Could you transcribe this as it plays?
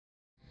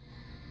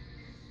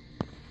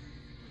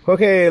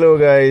Okay, hello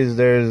guys.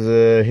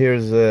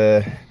 Here's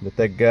the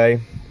tech guy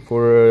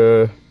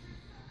for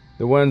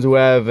the ones who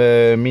have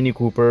a Mini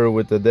Cooper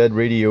with a dead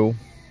radio.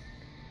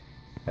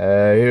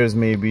 Here's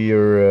maybe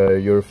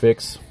your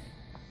fix.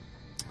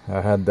 I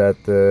had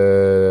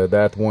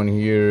that one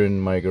here in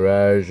my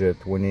garage, a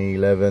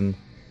 2011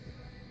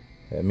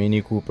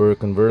 Mini Cooper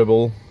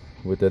convertible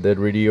with a dead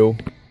radio.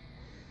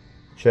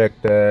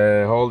 Checked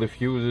all the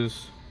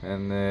fuses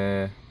and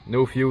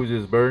no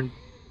fuses burned.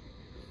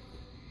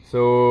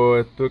 So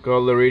I took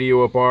all the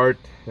radio apart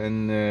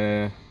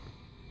and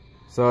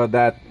saw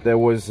that there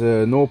was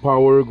no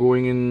power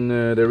going in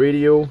the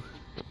radio.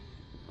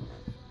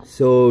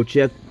 So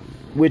check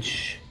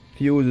which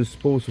fuse is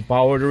supposed to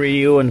power the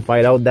radio and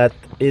find out that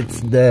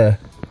it's the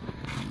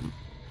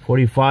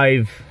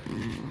 45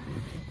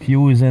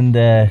 fuse in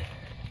the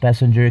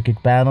passenger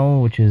kick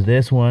panel, which is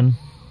this one.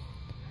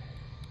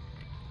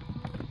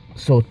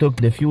 So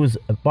took the fuse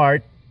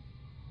apart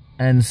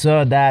and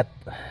saw that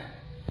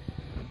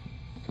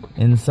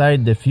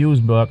inside the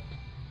fuse box,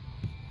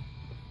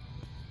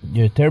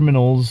 your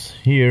terminals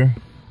here,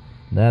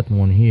 that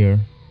one here,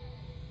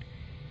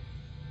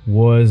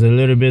 was a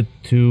little bit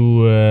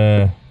too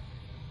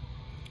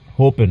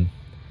open,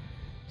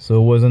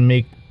 so it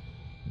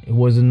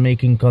wasn't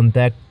making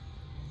contact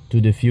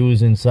to the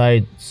fuse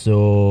inside.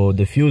 So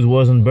the fuse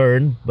wasn't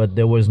burned, but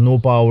there was no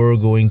power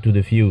going to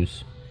the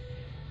fuse.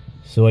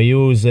 So I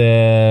use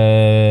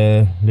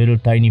a little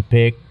tiny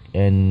pick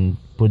and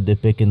put the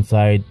pick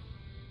inside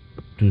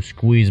to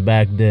squeeze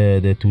back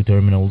the two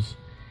terminals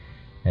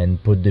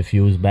and put the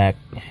fuse back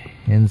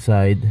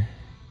inside,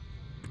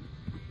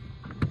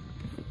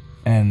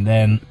 and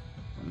then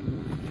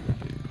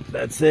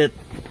that's it.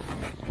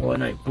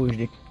 When I push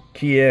the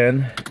key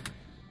in,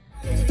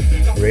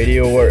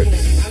 radio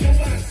works.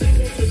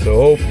 So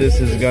hope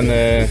this is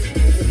gonna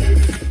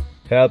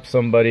help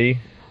somebody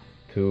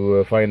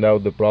to find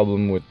out the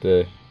problem with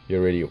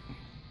your radio.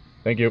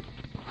 Thank you.